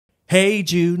Hey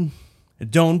Jude,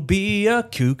 don't be a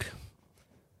kook.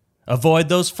 Avoid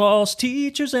those false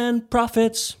teachers and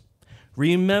prophets.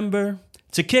 Remember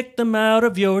to kick them out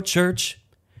of your church.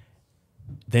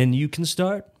 Then you can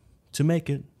start to make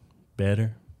it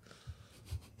better.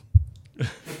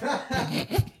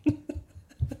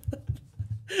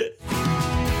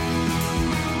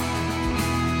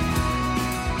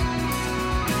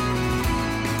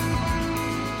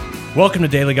 Welcome to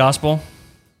Daily Gospel.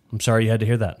 I'm sorry you had to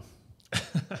hear that.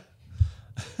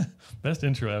 Best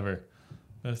intro ever.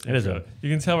 Best It is intro. You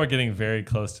can tell we're getting very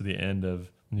close to the end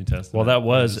of New Testament. Well, that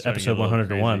was It's starting to episode get a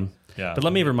little 101. crazy. Yeah. But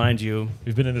let me remind you.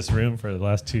 We've been in this room for the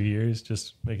last 2 years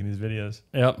just making these videos.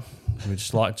 Yep. We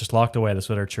just locked away. That's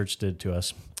what our church did to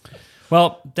us.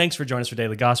 Well, thanks for joining us for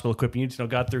Daily Gospel, equipping you to know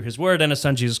God through His Word and His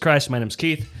Son, Jesus Christ. My name's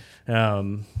Keith.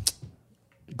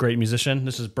 Great musician.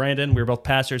 This is Brandon. We're both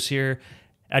pastors here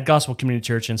at Gospel Community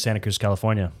Church in Santa Cruz,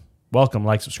 California. Welcome,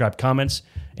 like, subscribe, comments,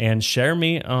 and share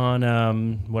me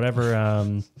on whatever,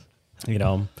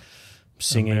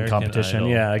 singing American competition. Idol.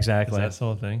 Yeah, exactly. Is that the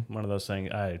whole thing? One of those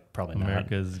things. I probably not.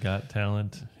 America's Got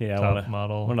Talent. Yeah, Top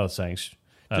Model. One of those things.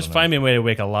 I Just don't find me a way to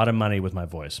make a lot of money with my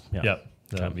voice. Yeah. Yep.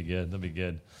 That'd be good. That'd be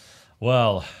good.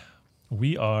 Well,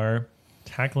 we are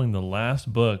tackling the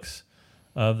last books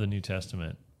of the New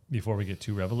Testament before we get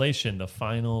to Revelation, the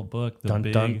final book. Dun,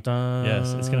 dun, dun.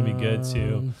 Yes, it's going to be good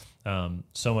too.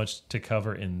 So much to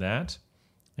cover in that.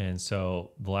 And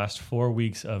so the last 4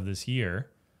 weeks of this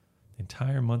year, the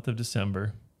entire month of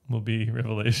December, will be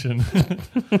Revelation.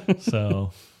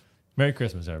 So, Merry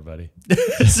Christmas, everybody.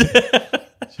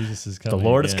 Jesus is coming. The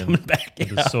Lord is again coming back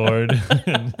with a sword.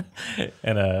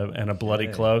 and a bloody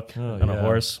cloak on a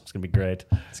horse. It's gonna be great.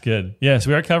 It's good. Yeah,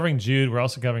 so we are covering Jude. We're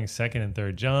also covering 2nd and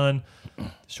 3rd John,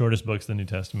 shortest books of the New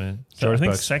Testament. So Shortest I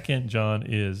think books. 2nd John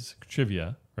is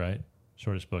trivia, right?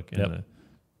 Shortest book in the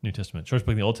New Testament. Shortest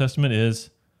book in the Old Testament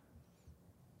is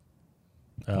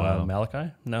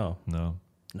Malachi? No.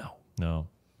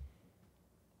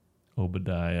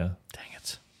 Obadiah, Dang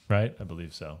it. right? I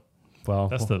believe so. Well,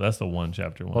 That's the one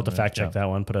chapter one. we'll have to right? fact check that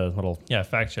one. Put a little Yeah,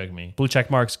 fact check me. blue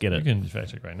check marks. Get You it. can fact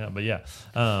check right now, but yeah.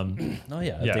 Oh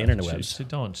yeah, Yeah, the interwebs. so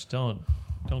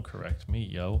don't correct me,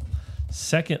 yo.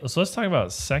 So let's talk about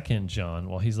 2nd John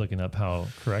while he's looking up how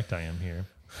correct I am here.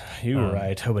 You were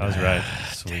right. I was right.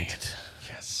 Sweet.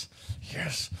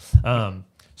 Yes.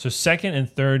 So 2nd and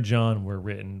 3rd John were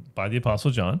written by the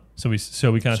Apostle John. So we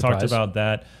kind of talked Surprise. about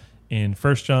that in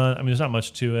 1st John. I mean, there's not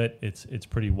much to it. It's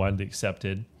pretty widely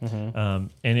accepted. And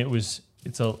it's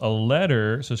a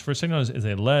letter. So 1st John is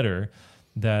a letter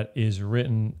that is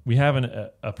written. We have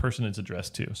a person it's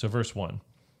addressed to. So verse 1,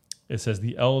 it says,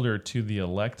 "The elder to the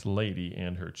elect lady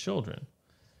and her children,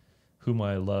 whom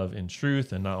I love in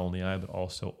truth, and not only I, but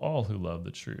also all who love the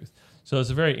truth." So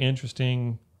it's a very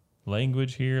interesting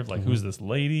language here of like, who's this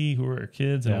lady? Who are her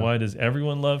kids? And why does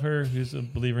everyone love her who's a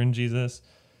believer in Jesus?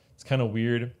 It's kind of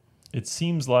weird. It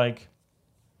seems like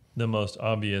the most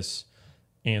obvious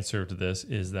answer to this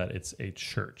is that it's a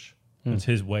church. It's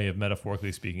his way of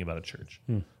metaphorically speaking about a church.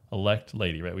 Elect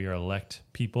lady, right? We are elect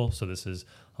people. So this is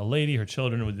a lady, her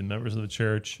children with the members of the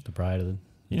church. The bride of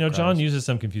the. John uses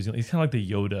some confusing. He's kind of like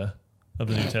the Yoda of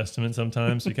the New Testament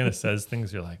sometimes. He kind of says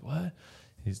things you're like, what?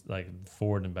 He's like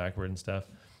forward and backward and stuff.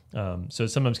 So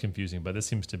it's sometimes confusing, but this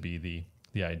seems to be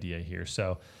the idea here.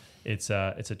 So it's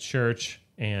a church,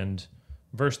 and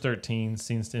verse 13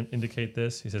 seems to indicate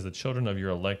this. He says, "The children of your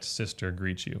elect sister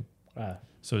greet you."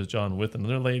 So is John with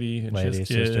another lady and she has kids?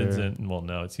 sister. And well,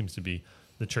 no, it seems to be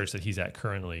the church that he's at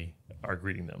currently are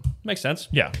greeting them. Makes sense.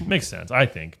 Yeah, makes sense. I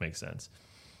think makes sense.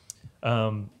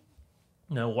 Now,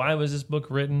 why was this book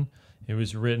written? It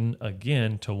was written,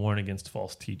 again, to warn against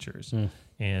false teachers,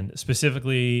 and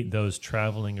specifically those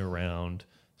traveling around,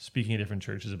 speaking at different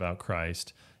churches about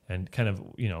Christ, and kind of,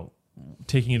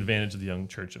 taking advantage of the young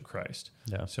church of Christ.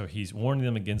 Yeah. So he's warning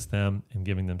them against them and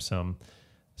giving them some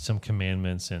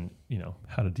commandments and,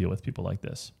 how to deal with people like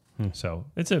this. So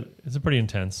it's a pretty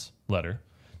intense letter.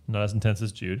 Not as intense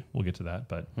as Jude. We'll get to that,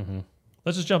 but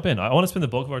let's just jump in. I want to spend the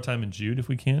bulk of our time in Jude if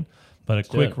we can, but a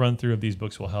quick run through of these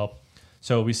books will help.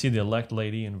 So we see the elect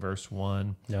lady in verse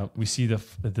 1. Yep. We see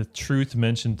the truth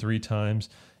mentioned 3 times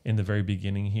in the very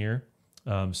beginning here.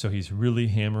 So he's really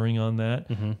hammering on that.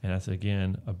 And that's,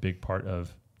 again, a big part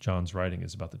of John's writing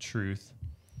is about the truth.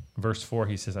 Verse 4,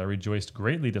 he says, "I rejoiced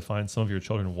greatly to find some of your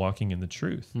children walking in the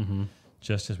truth,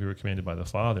 just as we were commanded by the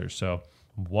Father." So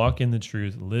walk in the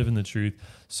truth, live in the truth.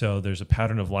 So there's a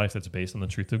pattern of life that's based on the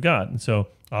truth of God. And so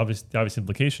the obvious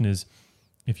implication is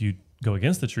if you go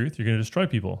against the truth, you're going to destroy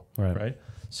people, right?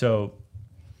 So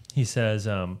he says,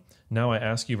 "Now I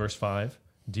ask you," verse 5,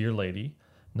 "dear lady,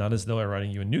 not as though I'm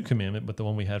writing you a new commandment, but the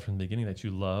one we had from the beginning, that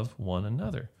you love one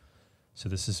another. So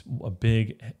this is a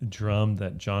big drum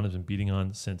that John has been beating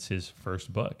on since his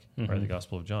first book, right? The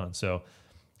Gospel of John. So,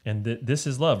 and this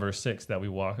is love, verse 6, that we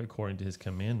walk according to his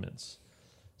commandments.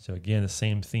 So again, the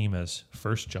same theme as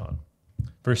 1 John.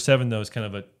 Verse 7, though, is kind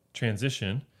of a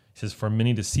transition. He says, for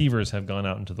many deceivers have gone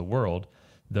out into the world,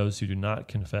 those who do not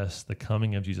confess the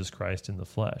coming of Jesus Christ in the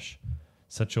flesh.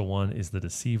 Such a one is the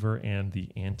deceiver and the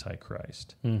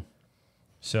antichrist.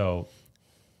 So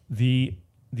the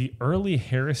early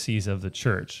heresies of the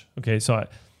church. Okay, so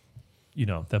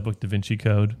that book Da Vinci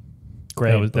Code.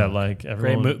 Great.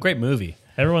 Everyone, Great movie.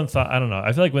 Everyone thought, I don't know.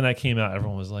 I feel like when that came out,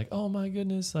 everyone was like, "Oh my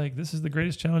goodness! Like this is the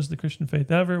greatest challenge to the Christian faith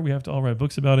ever. We have to all write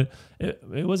books about it."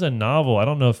 It was a novel. I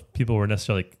don't know if people were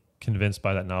necessarily convinced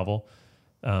by that novel,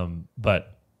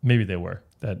 but maybe they were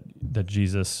that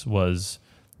Jesus was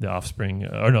the offspring,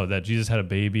 or no, that Jesus had a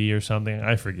baby or something.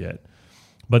 I forget.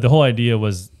 But the whole idea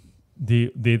was they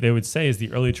would say is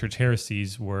the early church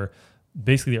heresies were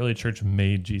basically the early church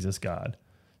made Jesus God.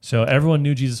 So everyone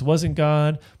knew Jesus wasn't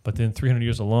God, but then 300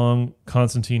 years along,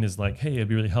 Constantine is like, hey, it'd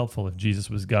be really helpful if Jesus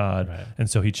was God. Right. And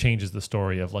so he changes the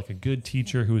story of like a good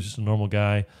teacher who was just a normal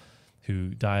guy who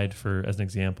died as an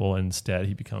example, and instead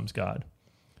he becomes God.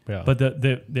 Yeah. But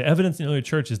the evidence in the early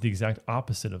church is the exact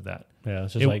opposite of that. Yeah,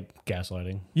 it's just like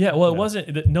gaslighting. Yeah, well, it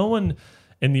wasn't. No one,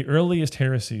 in the earliest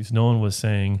heresies, no one was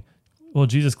saying, well,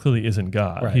 Jesus clearly isn't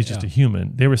God. Right, he's just a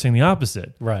human. They were saying the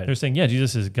opposite. Right. They were saying, yeah,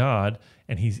 Jesus is God,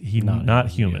 and he's not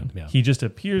human. Yeah. He just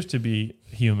appears to be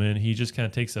human. He just kind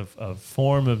of takes a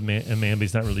form of a man, but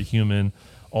he's not really human,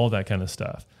 all that kind of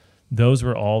stuff. Those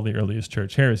were all the earliest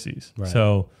church heresies. Right.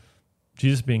 So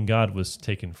Jesus being God was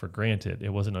taken for granted. It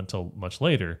wasn't until much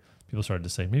later people started to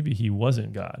say, maybe he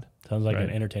wasn't God. Sounds like an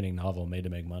entertaining novel made to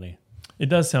make money. It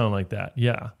does sound like that.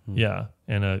 Yeah. Yeah.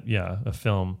 And a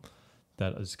film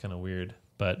that is kind of weird,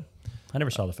 but I never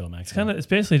saw the film. Actually, it's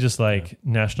basically just like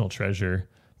National Treasure,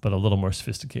 but a little more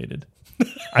sophisticated.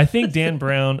 I think Dan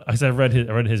Brown, because I read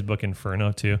his book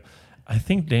Inferno too. I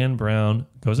think Dan Brown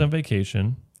goes on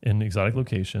vacation in exotic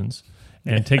locations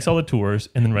and takes all the tours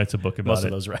and then writes a book about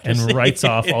it and writes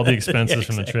off all the expenses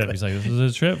from the trip. He's like, this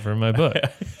is a trip for my book,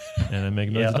 and I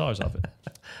make millions of dollars off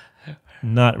it.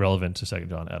 Not relevant to 2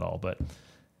 John at all, but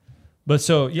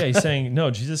so, yeah, he's saying,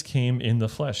 no, Jesus came in the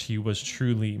flesh. He was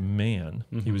truly man.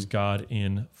 Mm-hmm. He was God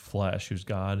in flesh. He was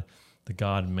God, the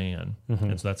God-man. Mm-hmm.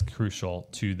 And so that's crucial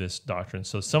to this doctrine.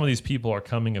 So some of these people are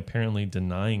coming apparently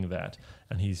denying that,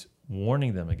 and he's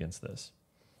warning them against this.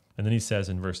 And then he says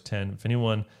in verse 10, if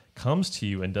anyone comes to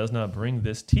you and does not bring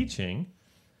this teaching,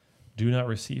 do not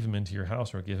receive him into your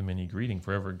house or give him any greeting.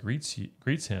 For whoever greets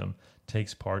him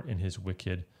takes part in his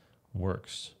wicked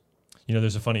works.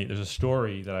 There's a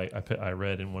story that I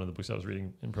read in one of the books I was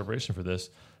reading in preparation for this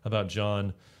about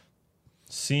John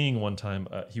seeing one time,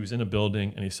 he was in a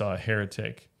building and he saw a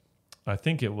heretic. I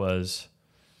think it was,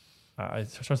 it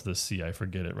starts with a C, I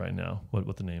forget it right now,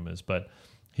 what the name is, but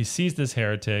he sees this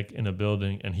heretic in a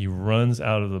building and he runs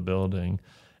out of the building.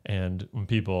 And when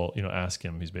people, ask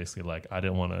him, he's basically like, I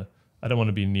don't want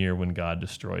to be near when God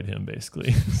destroyed him,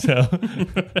 basically.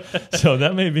 So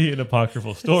that may be an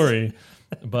apocryphal story,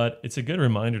 but it's a good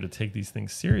reminder to take these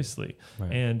things seriously.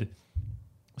 Right. And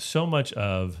so much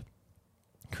of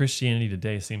Christianity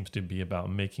today seems to be about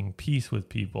making peace with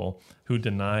people who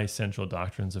deny central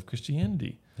doctrines of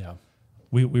Christianity. Yeah,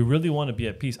 we really want to be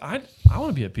at peace. I want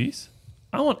to be at peace.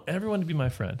 I want everyone to be my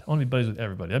friend. I want to be buddies with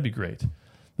everybody. That'd be great.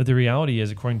 But the reality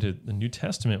is, according to the New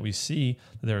Testament, we see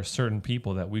that there are certain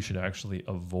people that we should actually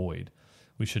avoid.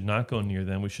 We should not go near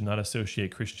them. We should not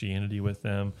associate Christianity with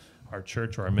them, our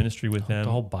church or our ministry with them.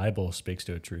 The whole Bible speaks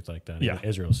to a truth like that. Yeah.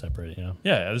 Israel's separate, Yeah,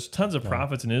 there's tons of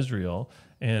prophets in Israel,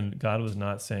 and God was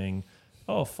not saying,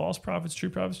 oh, false prophets, true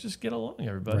prophets, just get along,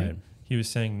 everybody. Right. He was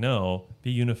saying, no,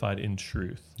 be unified in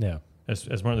truth. Yeah. As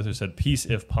Martin Luther said, peace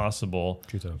if possible,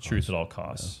 truth at all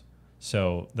costs. Yeah.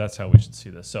 So that's how we should see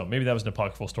this. So maybe that was an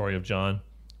apocryphal story of John,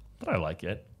 but I like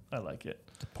it.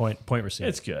 Point received.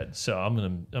 It's good. So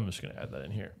I'm just gonna add that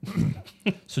in here.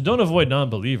 So don't avoid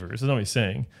non-believers. That's not what he's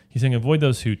saying. He's saying avoid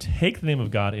those who take the name of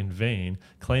God in vain,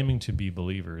 claiming to be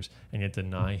believers, and yet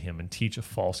deny him and teach a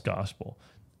false gospel.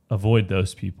 Avoid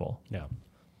those people. Yeah.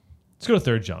 Let's go to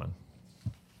 3 John.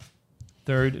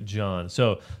 3 John.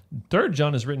 So 3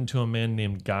 John is written to a man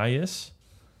named Gaius.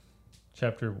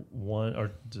 Chapter 1,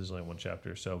 or there's only one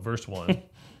chapter, so verse 1.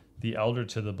 The elder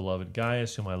to the beloved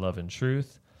Gaius, whom I love in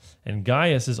truth. And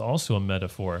Gaius is also a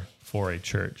metaphor for a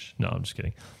church. No, I'm just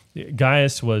kidding.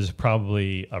 Gaius was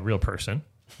probably a real person,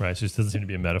 right? So this doesn't seem to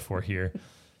be a metaphor here.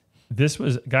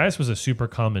 Gaius was a super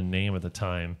common name at the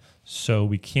time, so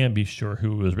we can't be sure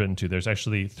who it was written to. There's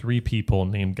actually 3 people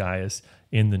named Gaius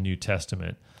in the New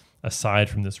Testament, aside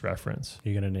from this reference.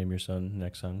 You're gonna name your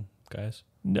next son Gaius?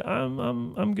 No,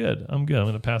 I'm good. I'm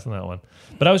going to pass on that one.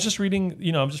 But I was just reading.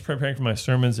 I'm just preparing for my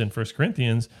sermons in 1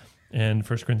 Corinthians, and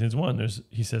 1 Corinthians 1.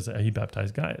 He says that he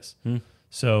baptized Gaius.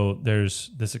 So there's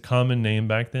a common name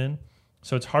back then.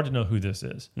 So it's hard to know who this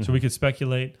is. So we could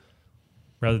speculate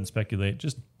rather than speculate.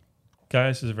 Just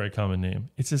Gaius is a very common name.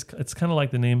 It's kind of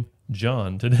like the name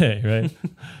John today, right?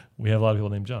 We have a lot of people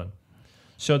named John.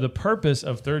 So the purpose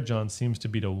of 3 John seems to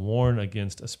be to warn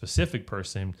against a specific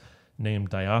person named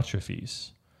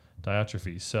Diotrephes.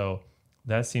 So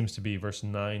that seems to be verse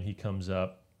 9. He comes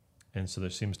up, and so there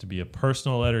seems to be a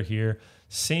personal letter here.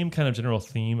 Same kind of general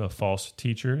theme of false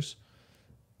teachers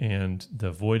and the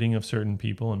avoiding of certain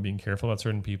people and being careful about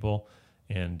certain people,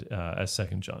 and as 2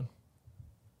 John.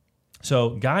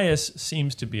 So Gaius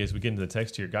seems to be, as we get into the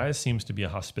text here, Gaius seems to be a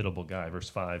hospitable guy. Verse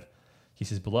 5, he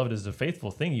says, "Beloved, it is a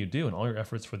faithful thing you do in all your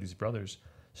efforts for these brothers,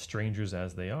 strangers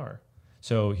as they are."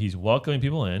 So he's welcoming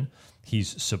people in.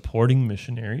 He's supporting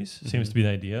missionaries, seems to be the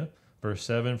idea. Verse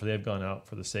 7, "For they have gone out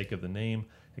for the sake of the name,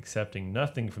 accepting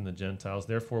nothing from the Gentiles.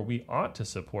 Therefore, we ought to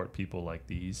support people like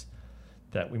these,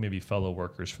 that we may be fellow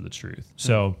workers for the truth."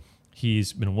 So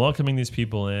he's been welcoming these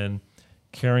people in,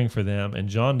 caring for them, and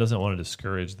John doesn't want to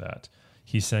discourage that.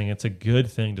 He's saying it's a good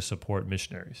thing to support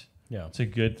missionaries. Yeah. It's a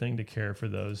good thing to care for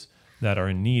those that are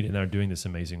in need and are doing this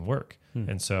amazing work.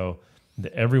 And so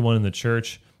everyone in the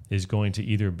church is going to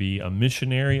either be a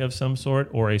missionary of some sort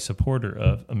or a supporter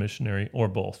of a missionary, or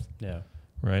both. Yeah.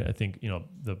 Right? I think,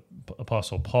 the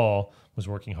Apostle Paul was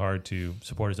working hard to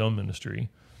support his own ministry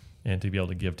and to be able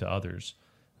to give to others.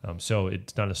 So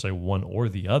it's not necessarily one or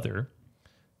the other,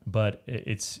 but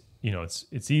it's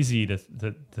easy to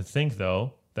think,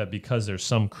 though, that because there's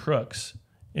some crooks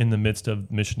in the midst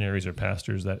of missionaries or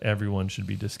pastors, that everyone should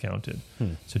be discounted.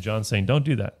 So John's saying, don't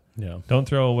do that. Yeah. Don't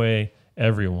throw away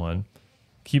everyone.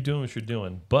 Keep doing what you're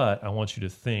doing, but I want you to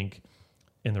think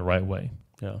in the right way.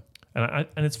 Yeah. And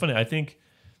it's funny. I think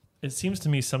it seems to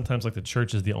me sometimes like the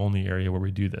church is the only area where we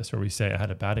do this, where we say, I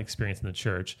had a bad experience in the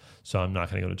church, so I'm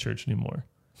not going to go to church anymore.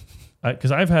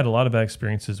 Because I've had a lot of bad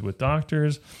experiences with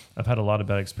doctors. I've had a lot of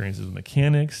bad experiences with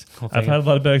mechanics. I've had a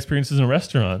lot of bad experiences in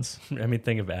restaurants. I mean,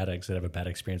 think of addicts that have a bad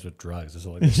experience with drugs. It's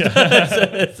like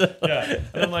Yeah.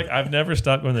 And I'm like, I've never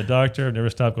stopped going to the doctor. I've never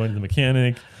stopped going to the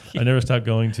mechanic. I never stopped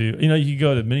going to, you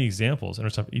go to many examples. I never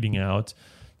stopped eating out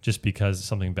just because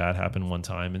something bad happened one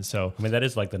time. And so, I mean, that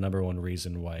is like the number one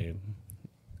reason why,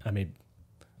 I'm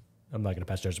not going to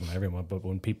pass judgment on everyone, but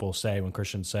when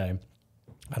Christians say,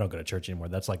 I don't go to church anymore,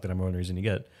 that's like the number one reason you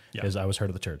get is I was hurt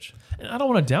of the church. And I don't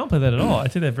want to downplay that at all. I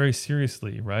take that very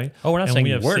seriously, right? Oh, we're not saying we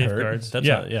have we're safeguards. Hurt.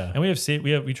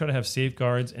 And we try to have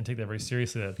safeguards and take that very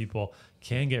seriously, that people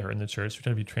can get hurt in the church. We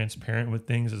try to be transparent with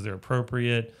things as they're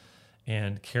appropriate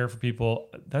and care for people.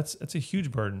 That's a huge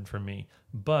burden for me.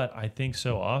 But I think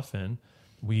so often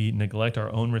we neglect our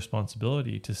own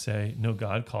responsibility to say, no,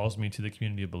 God calls me to the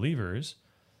community of believers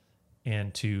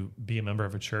and to be a member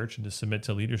of a church and to submit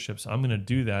to leadership. So I'm going to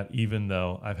do that even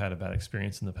though I've had a bad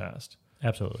experience in the past.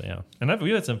 Absolutely, yeah. And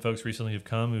we've had some folks recently who've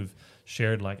come who've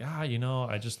shared like,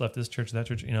 I just left this church, that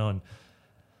church, and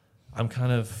I'm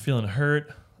kind of feeling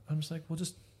hurt. I'm just like, well,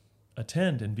 just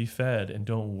attend and be fed and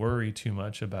don't worry too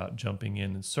much about jumping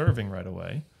in and serving right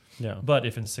away. Yeah. But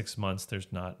if in 6 months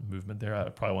there's not movement there, I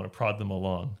probably want to prod them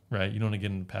along, right? You don't want to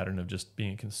get in the pattern of just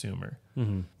being a consumer.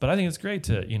 But I think it's great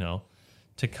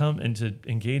to come and to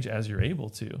engage as you're able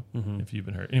to if you've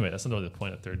been hurt. Anyway, that's not really the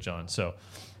point of 3 John. So,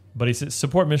 but he says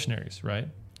support missionaries, right?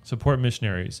 Support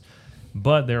missionaries.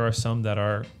 But there are some that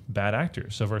are bad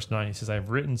actors. So verse 9, he says, I've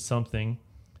written something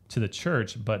to the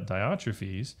church, but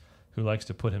Diotrephes, who likes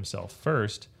to put himself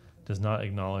first, does not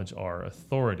acknowledge our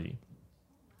authority.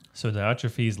 So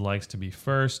Diotrephes likes to be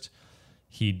first.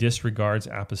 He disregards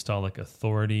apostolic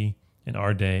authority. In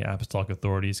our day, apostolic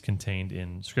authority is contained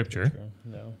in Scripture.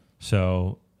 No.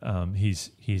 So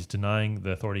he's denying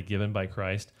the authority given by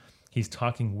Christ. He's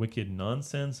talking wicked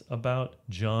nonsense about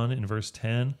John in verse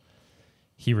 10.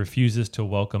 He refuses to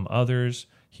welcome others.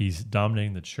 He's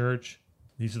dominating the church.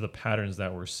 These are the patterns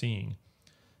that we're seeing.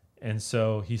 And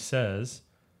so he says,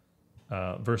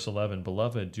 verse 11,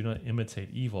 Beloved, do not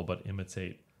imitate evil, but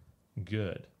imitate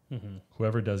good.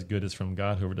 Whoever does good is from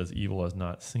God. Whoever does evil has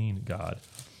not seen God.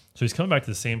 So he's coming back to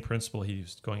the same principle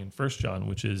he's going in 1 John,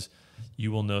 which is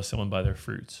you will know someone by their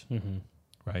fruits,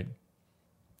 right?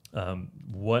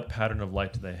 What pattern of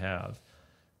life do they have?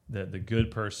 That the good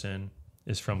person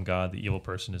is from God, the evil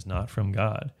person is not from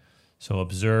God. So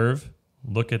observe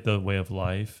look at the way of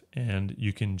life, and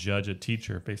you can judge a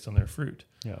teacher based on their fruit.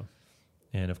 Yeah.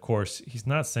 And of course, he's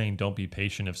not saying don't be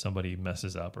patient if somebody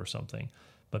messes up or something,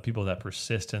 but people that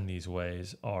persist in these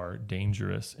ways are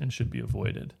dangerous and should be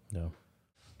avoided. No.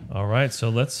 All right, so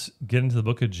let's get into the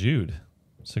book of Jude.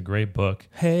 It's a great book.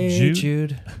 Hey,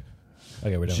 Jude.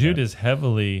 Okay, we're done. Jude is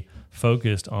heavily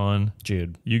focused on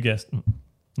Jude. You guessed,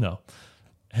 no,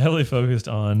 heavily focused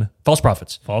on False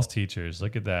prophets. false teachers.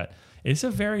 Look at that. It's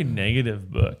a very negative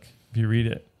book if you read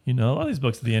it. A lot of these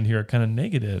books at the end here are kind of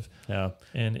negative. Yeah.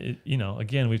 And,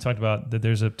 again, we've talked about that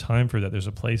there's a time for that. There's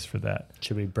a place for that.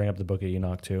 Should we bring up the book of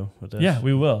Enoch too with this? Yeah,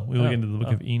 we will. We will get into the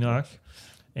book of Enoch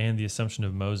and the assumption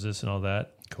of Moses and all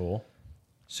that. Cool.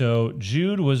 So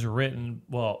Jude was written,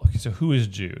 so who is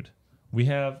Jude?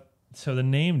 So the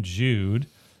name Jude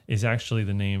is actually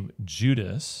the name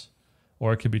Judas,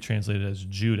 or it could be translated as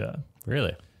Judah.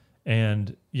 Really?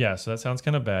 And so that sounds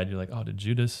kind of bad. You're like, oh, did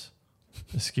Judas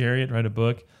Iscariot write a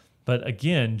book? But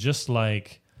again, just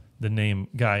like the name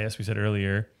Gaius, we said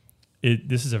earlier,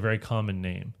 this is a very common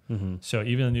name. Mm-hmm. So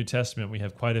even in the New Testament, we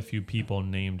have quite a few people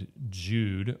named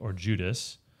Jude or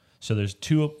Judas. So there's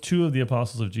two of the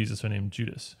apostles of Jesus are named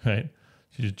Judas, right?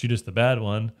 Judas the bad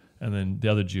one, and then the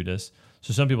other Judas.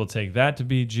 So some people take that to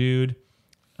be Jude,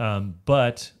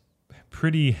 but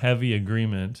pretty heavy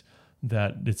agreement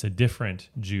that it's a different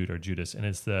Jude or Judas, and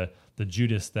it's the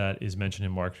Judas that is mentioned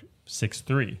in Mark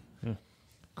 6:3.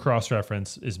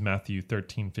 Cross-reference is Matthew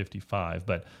 13:55,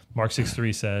 but Mark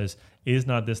 6:3 says, "Is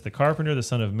not this the carpenter, the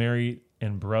son of Mary,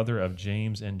 and brother of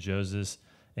James and Joseph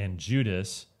and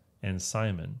Judas and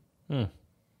Simon?"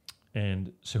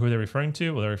 And so who are they referring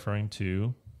to? Well, they're referring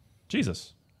to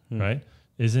Jesus, right?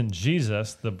 Isn't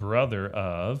Jesus the brother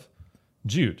of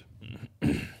Jude?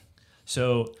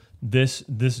 So this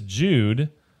Jude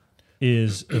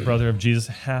is the brother of Jesus,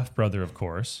 half brother, of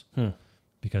course,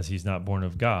 because he's not born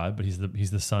of God, but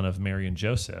he's the son of Mary and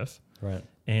Joseph. Right.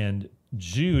 And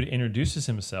Jude introduces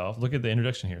himself. Look at the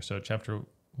introduction here. So chapter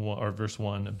 1 or verse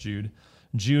 1 of Jude.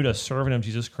 Jude, a servant of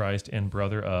Jesus Christ and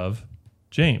brother of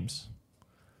James.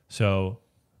 So,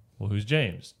 who's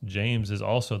James? James is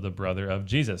also the brother of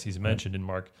Jesus. He's mentioned in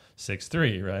Mark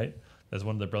 6:3, right? As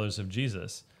one of the brothers of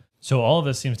Jesus. So all of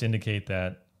this seems to indicate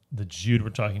that the Jude we're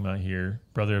talking about here,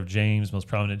 brother of James, most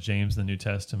prominent James in the New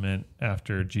Testament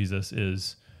after Jesus,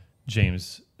 is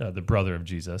James, the brother of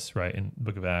Jesus, right, in the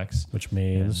book of Acts. Which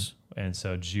means... And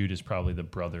so Jude is probably the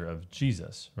brother of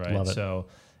Jesus, right? Love it. So...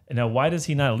 And now, why does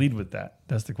he not lead with that?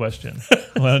 That's the question.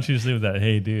 Why don't you just lead with that?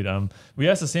 Hey, dude, we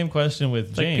asked the same question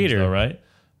with James, Peter. though, right?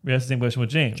 We asked the same question with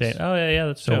James. Oh, yeah,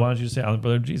 that's so true. why don't you just say, I'm the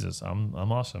brother of Jesus. I'm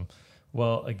awesome.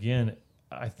 Well, again,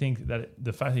 I think that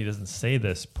the fact that he doesn't say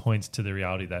this points to the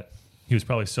reality that he was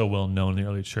probably so well known in the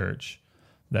early church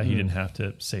that he didn't have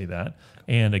to say that.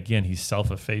 And again, he's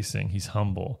self-effacing. He's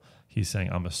humble. He's saying,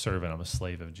 I'm a servant. I'm a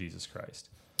slave of Jesus Christ.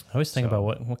 I always think about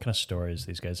what kind of stories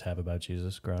these guys have about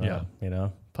Jesus growing up.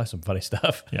 Probably some funny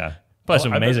stuff. Yeah. Probably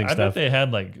some amazing stuff. I bet they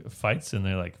had like fights and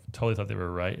they like totally thought they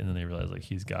were right, and then they realized like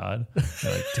he's God.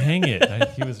 They're like, dang it,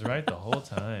 he was right the whole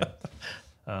time.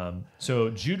 So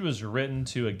Jude was written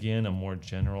to, again, a more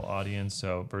general audience.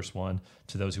 So verse 1,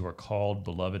 to those who are called,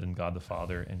 beloved in God the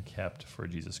Father, and kept for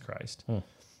Jesus Christ.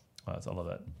 I love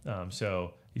that.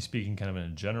 So he's speaking kind of in a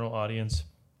general audience,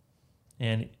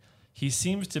 and he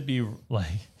seems to be like,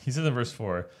 he says in verse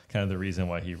 4, kind of the reason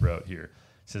why he wrote here.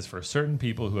 He says, for certain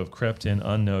people who have crept in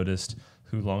unnoticed,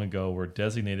 who long ago were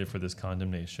designated for this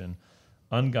condemnation,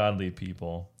 ungodly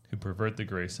people who pervert the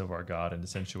grace of our God into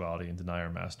sensuality and deny our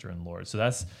Master and Lord. So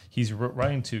he's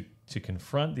writing to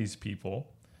confront these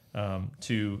people.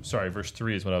 Verse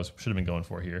 3 is what I should have been going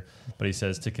for here. But he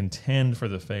says to contend for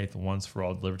the faith once for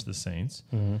all delivered to the saints.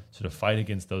 Mm-hmm. So to fight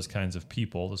against those kinds of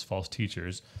people, those false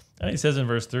teachers. And he says in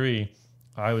verse 3,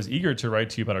 I was eager to write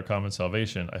to you about our common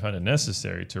salvation. I found it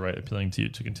necessary to write appealing to you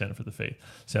to contend for the faith.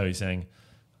 So he's saying,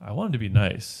 I wanted to be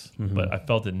nice, but I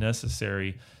felt it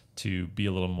necessary to be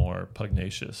a little more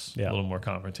pugnacious, a little more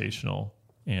confrontational.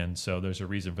 And so there's a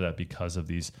reason for that because of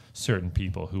these certain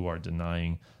people who are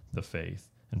denying the faith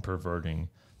and perverting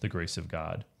the grace of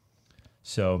God.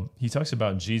 So he talks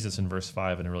about Jesus in verse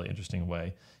 5 in a really interesting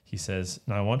way. He says,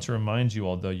 now I want to remind you,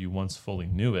 although you once fully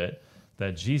knew it,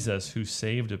 that Jesus, who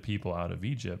saved a people out of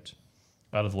Egypt,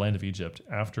 out of the land of Egypt,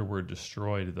 afterward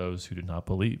destroyed those who did not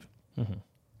believe. Mm-hmm.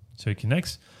 So he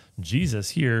connects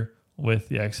Jesus here with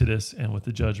the Exodus and with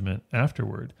the judgment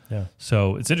afterward. Yeah.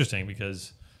 So it's interesting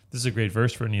because this is a great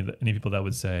verse for any people that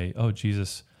would say, oh,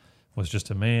 Jesus was just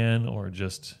a man or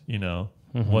just,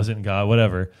 wasn't God,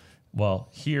 whatever. Well,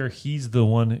 here he's the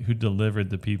one who delivered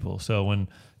the people. So when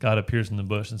God appears in the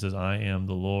bush and says, I am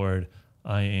the Lord,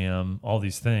 I am all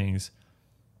these things,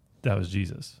 that was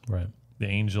Jesus. Right. The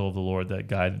angel of the Lord that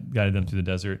guided them through the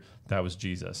desert, that was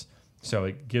Jesus. So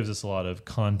it gives us a lot of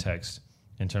context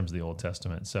in terms of the Old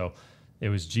Testament. So it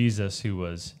was Jesus who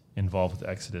was involved with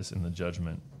Exodus and the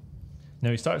judgment. Now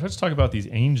let's talk about these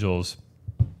angels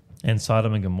and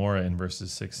Sodom and Gomorrah in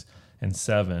verses 6 and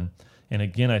 7. And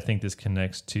again, I think this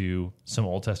connects to some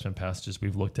Old Testament passages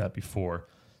we've looked at before.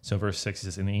 So verse 6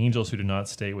 says, "And the angels who did not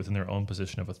stay within their own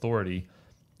position of authority,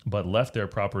 but left their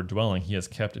proper dwelling, he has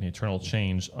kept in eternal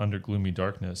change under gloomy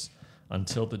darkness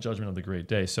until the judgment of the great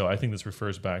day." So I think this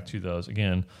refers back to those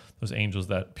angels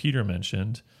that Peter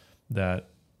mentioned that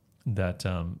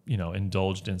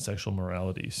indulged in sexual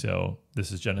morality. So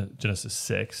this is Genesis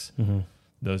 6. Mm-hmm.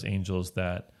 Those angels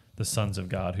that the sons of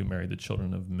God who married the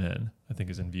children of men, I think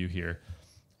is in view here.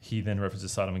 He then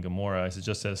references Sodom and Gomorrah. He says,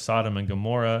 just as Sodom and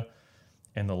Gomorrah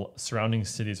and the surrounding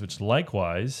cities, which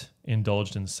likewise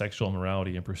indulged in sexual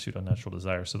immorality and pursued unnatural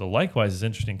desire. So the likewise is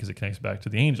interesting because it connects back to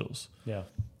the angels. Yeah.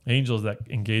 Angels that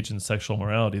engage in sexual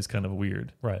morality is kind of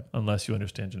weird. Right. Unless you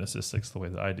understand Genesis 6 the way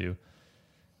that I do.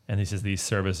 And he says these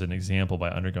serve as an example by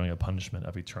undergoing a punishment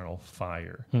of eternal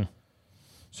fire.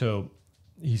 So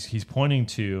he's pointing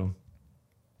to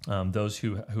those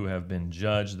who have been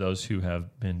judged, those who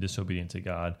have been disobedient to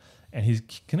God. And he's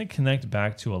going to connect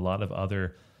back to a lot of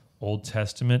other Old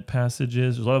Testament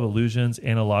passages. There's a lot of allusions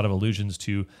and a lot of allusions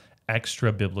to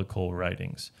extra biblical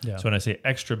writings. Yeah. So when I say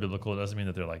extra biblical, it doesn't mean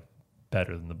that they're like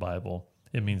better than the Bible.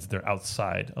 It means they're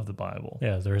outside of the Bible.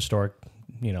 Yeah, they're historic,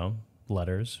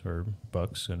 letters or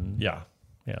books, and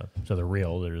so they're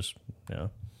real. They're just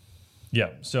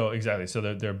So exactly.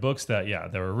 So they're books that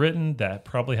they were written that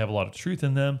probably have a lot of truth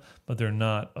in them, but they're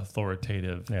not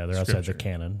authoritative. Yeah, they're outside the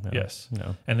canon. Yes,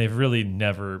 and they've really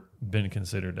never been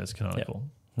considered as canonical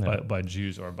by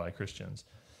Jews or by Christians.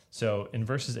 So in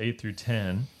verses 8 through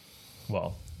 10,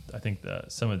 well, I think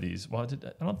some of these. Well,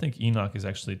 I don't think Enoch is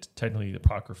actually technically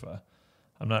Apocrypha.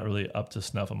 I'm not really up to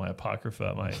snuff on my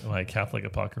Apocrypha, my Catholic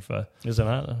Apocrypha. Is it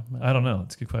not? I don't know.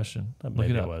 It's a good question. Look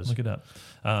it up. Was. Look it up.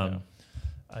 I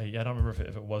don't remember if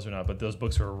it was or not, but those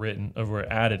books were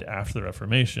added after the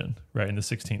Reformation, right? In the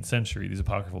 16th century, these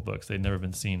apocryphal books, they'd never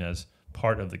been seen as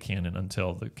part of the canon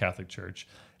until the Catholic Church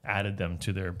added them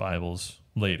to their Bibles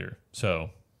later. So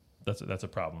that's a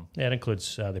problem. Yeah, it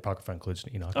includes, the Apocrypha includes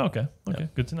Enoch. Oh, okay. Yeah.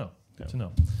 Good to know. Good to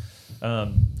know.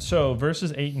 So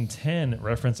verses 8 and 10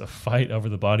 reference a fight over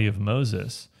the body of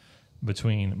Moses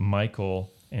between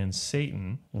Michael and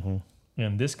Satan. Mm-hmm.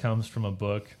 And this comes from a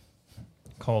book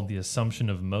called The Assumption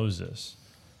of Moses.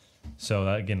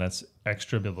 So again, that's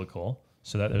extra biblical.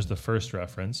 So there's the first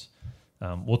reference.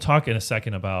 We'll talk in a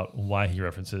second about why he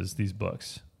references these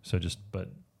books. But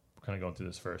we're kind of going through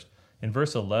this first. In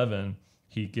verse 11,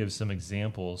 he gives some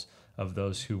examples of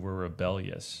those who were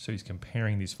rebellious. So he's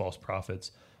comparing these false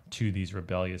prophets to these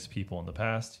rebellious people in the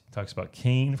past. He talks about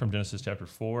Cain from Genesis chapter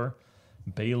 4,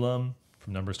 Balaam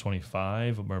from Numbers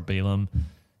 25, where Balaam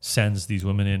sends these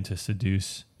women in to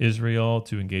seduce Israel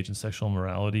to engage in sexual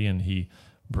immorality, and he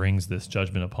brings this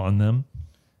judgment upon them.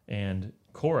 And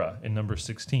Korah in Numbers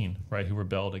 16, right, who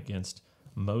rebelled against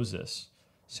Moses.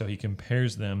 So he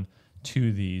compares them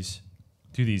to these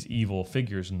evil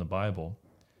figures in the Bible.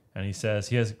 And he says,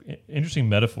 he has interesting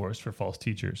metaphors for false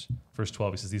teachers. Verse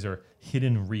 12, he says, these are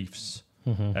hidden reefs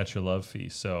at your love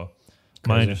feast. So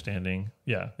my understanding,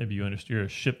 if you're a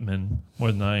shipman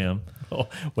more than I am. Well,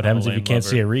 what happens if you can't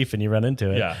see a reef and you run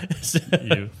into it? Yeah,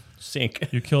 you sink.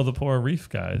 You kill the poor reef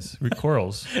guys,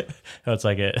 corals. It's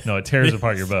like it. No, it tears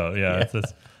apart your boat. Yeah,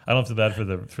 I don't feel bad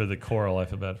for the coral. I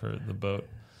feel bad for the boat.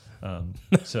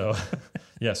 So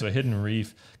a hidden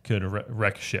reef could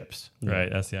wreck ships,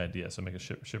 right? That's the idea. So make a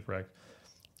shipwreck.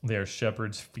 They are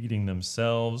shepherds feeding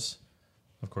themselves.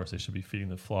 Of course, they should be feeding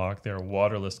the flock. They are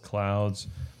waterless clouds.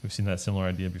 We've seen that similar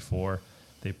idea before.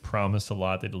 They promise a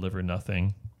lot. They deliver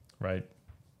nothing, right?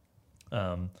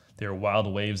 They are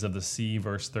wild waves of the sea,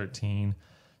 verse 13.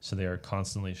 So they are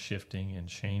constantly shifting and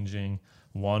changing,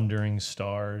 wandering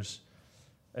stars.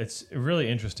 It's really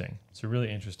interesting. It's a really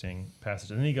interesting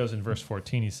passage. And then he goes in verse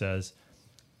 14, he says,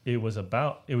 it was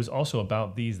also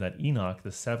about these that Enoch,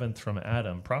 the seventh from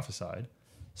Adam, prophesied,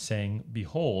 saying,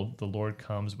 behold, the Lord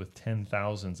comes with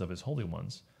 10,000s of his holy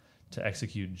ones to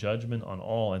execute judgment on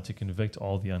all and to convict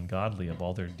all the ungodly of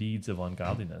all their deeds of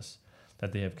ungodliness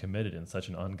that they have committed in such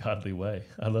an ungodly way.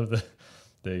 I love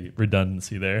the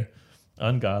redundancy there.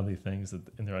 Ungodly things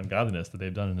in their ungodliness that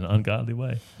they've done in an ungodly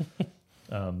way.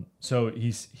 So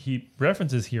he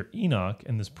references here Enoch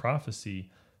and this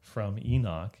prophecy from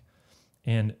Enoch.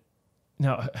 And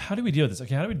now, how do we deal with this?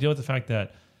 Okay, how do we deal with the fact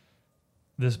that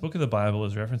this book of the Bible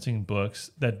is referencing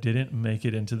books that didn't make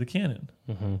it into the canon?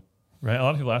 Mm-hmm. right? A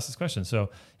lot of people ask this question. So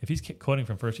if he's quoting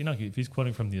from First Enoch, if he's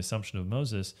quoting from the Assumption of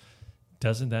Moses,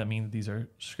 doesn't that mean that these are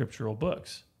scriptural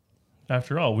books?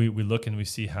 After all, we look and we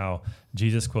see how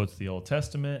Jesus quotes the Old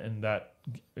Testament, and that,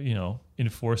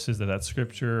 enforces that that's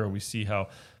scripture. Or we see how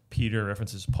Peter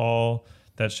references Paul,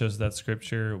 that shows that's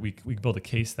scripture. We build a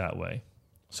case that way.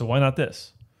 So why not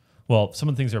this? Well, some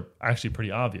of the things are actually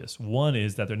pretty obvious. One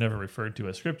is that they're never referred to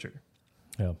as scripture.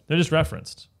 Yeah. They're just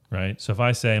referenced, right? So if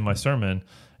I say in my sermon,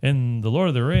 in the Lord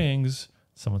of the Rings,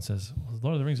 someone says, well, the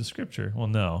Lord of the Rings is scripture. Well,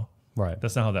 no. Right.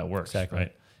 That's not how that works, Exactly.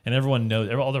 right? And everyone knows,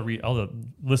 all the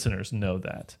listeners know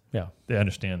that. Yeah. They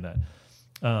understand that.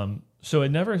 So it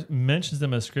never mentions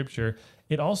them as scripture.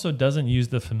 It also doesn't use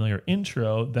the familiar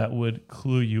intro that would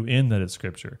clue you in that it's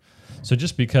scripture. So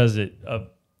just because it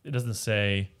doesn't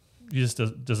say,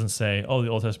 doesn't say, oh, the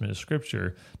Old Testament is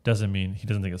scripture, doesn't mean he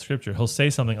doesn't think it's scripture. He'll say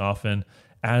something often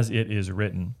as it is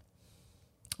written,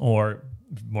 or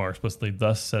more explicitly,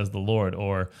 thus says the Lord,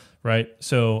 or right.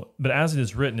 So, but as it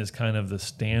is written is kind of the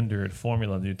standard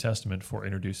formula in the New Testament for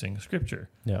introducing scripture.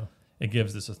 Yeah. It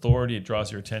gives this authority. It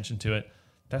draws your attention to it.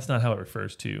 That's not how it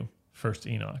refers to First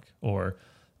Enoch or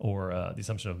the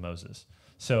Assumption of Moses.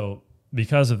 So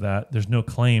because of that, there's no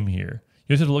claim here.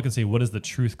 You have to look and see, what is the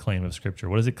truth claim of Scripture?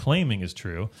 What is it claiming is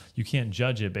true? You can't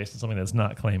judge it based on something that's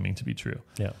not claiming to be true.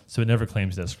 Yeah. So it never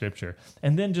claims that's Scripture.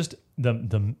 And then just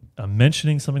the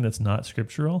mentioning something that's not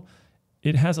scriptural,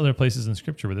 it has other places in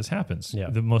Scripture where this happens. Yeah.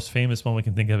 The most famous one we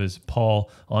can think of is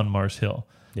Paul on Mars Hill,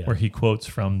 where he quotes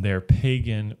from their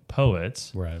pagan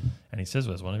poets. Right. And he says,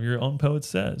 well, as one of your own poets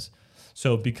says.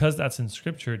 So because that's in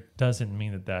Scripture doesn't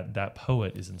mean that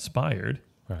poet is inspired.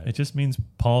 Right. It just means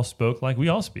Paul spoke like we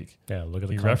all speak. Yeah, look at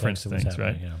the He context referenced of what's things,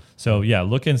 right? happening, yeah. So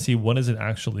look and see what is it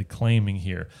actually claiming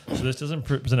here. So this doesn't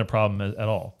present a problem at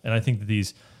all. And I think that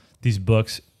these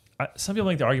books, some people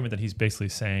make the argument that he's basically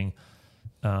saying,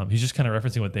 he's just kind of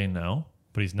referencing what they know,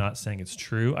 but he's not saying it's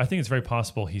true. I think it's very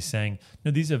possible he's saying,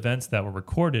 no, these events that were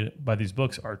recorded by these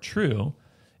books are true.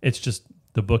 It's just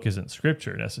the book isn't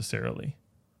scripture necessarily.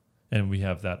 And we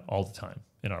have that all the time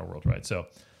in our world, right? So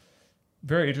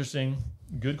very interesting,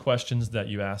 good questions that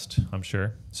you asked, I'm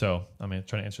sure. So I'm going to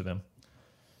try to answer them.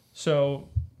 So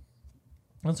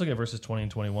let's look at verses 20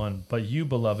 and 21. But you,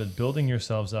 beloved, building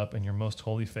yourselves up in your most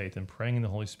holy faith and praying in the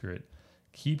Holy Spirit,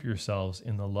 keep yourselves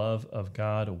in the love of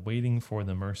God, waiting for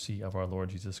the mercy of our Lord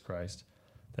Jesus Christ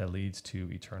that leads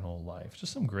to eternal life.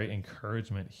 Just some great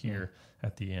encouragement here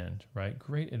at the end, right?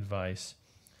 Great advice.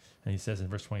 And he says in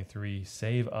verse 23,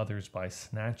 save others by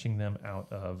snatching them out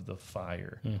of the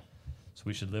fire. So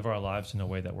we should live our lives in a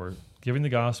way that we're giving the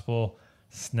gospel,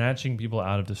 snatching people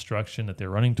out of destruction that they're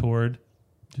running toward,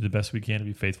 do the best we can to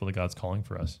be faithful to God's calling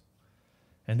for us.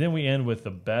 And then we end with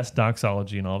the best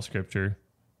doxology in all of Scripture,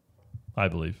 I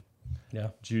believe. Yeah.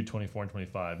 Jude 24 and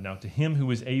 25. Now to him who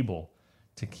is able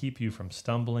to keep you from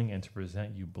stumbling and to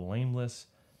present you blameless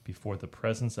before the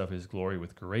presence of his glory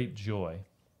with great joy,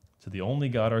 to the only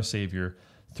God our Savior,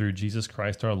 through Jesus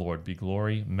Christ our Lord, be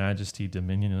glory, majesty,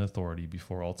 dominion, and authority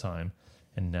before all time,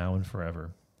 and now and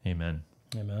forever. Amen.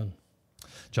 Amen.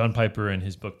 John Piper, in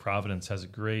his book Providence, has a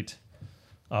great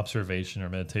observation or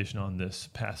meditation on this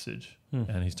passage.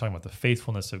 And he's talking about the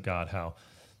faithfulness of God, how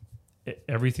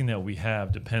everything that we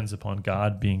have depends upon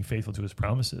God being faithful to his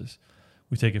promises.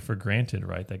 We take it for granted,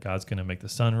 right, that God's going to make the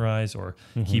sun rise or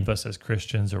keep us as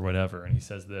Christians or whatever. And he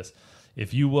says this,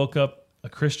 if you woke up a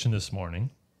Christian this morning,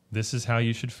 this is how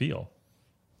you should feel.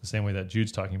 The same way that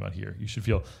Jude's talking about here. You should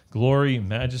feel glory,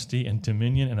 majesty, and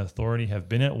dominion and authority have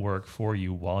been at work for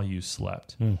you while you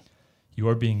slept. You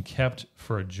are being kept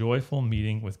for a joyful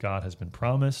meeting with God has been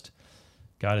promised.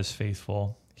 God is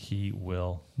faithful. He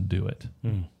will do it.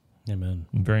 Amen.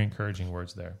 Very encouraging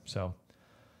words there. So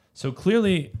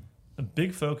clearly a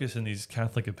big focus in these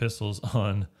Catholic epistles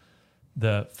on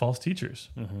the false teachers.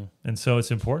 And so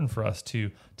it's important for us to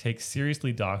take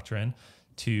seriously doctrine,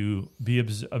 to be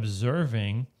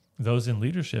observing those in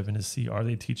leadership and to see, are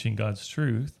they teaching God's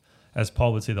truth? As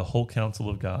Paul would say, the whole counsel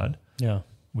of God. Yeah.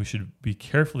 We should be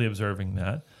carefully observing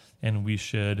that, and we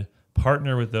should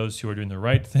partner with those who are doing the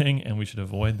right thing, and we should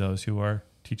avoid those who are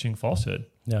teaching falsehood.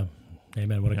 Yeah.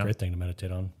 Amen. What a great thing to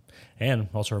meditate on. And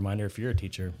also a reminder, if you're a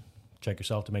teacher, check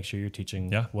yourself to make sure you're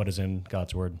teaching what is in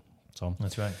God's word. So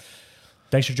That's right.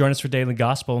 Thanks for joining us for Daily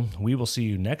Gospel. We will see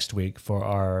you next week for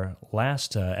our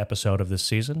last episode of this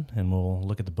season, and we'll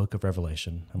look at the book of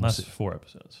Revelation. Last 4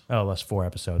 episodes. Oh, last 4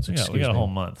 episodes. Yeah, Excuse we got a me. whole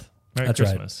month. Merry That's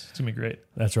Christmas. right. It's going to be great.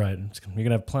 That's right. You're going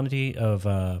to have plenty of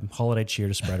holiday cheer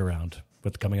to spread around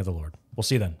with the coming of the Lord. We'll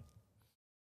see you then.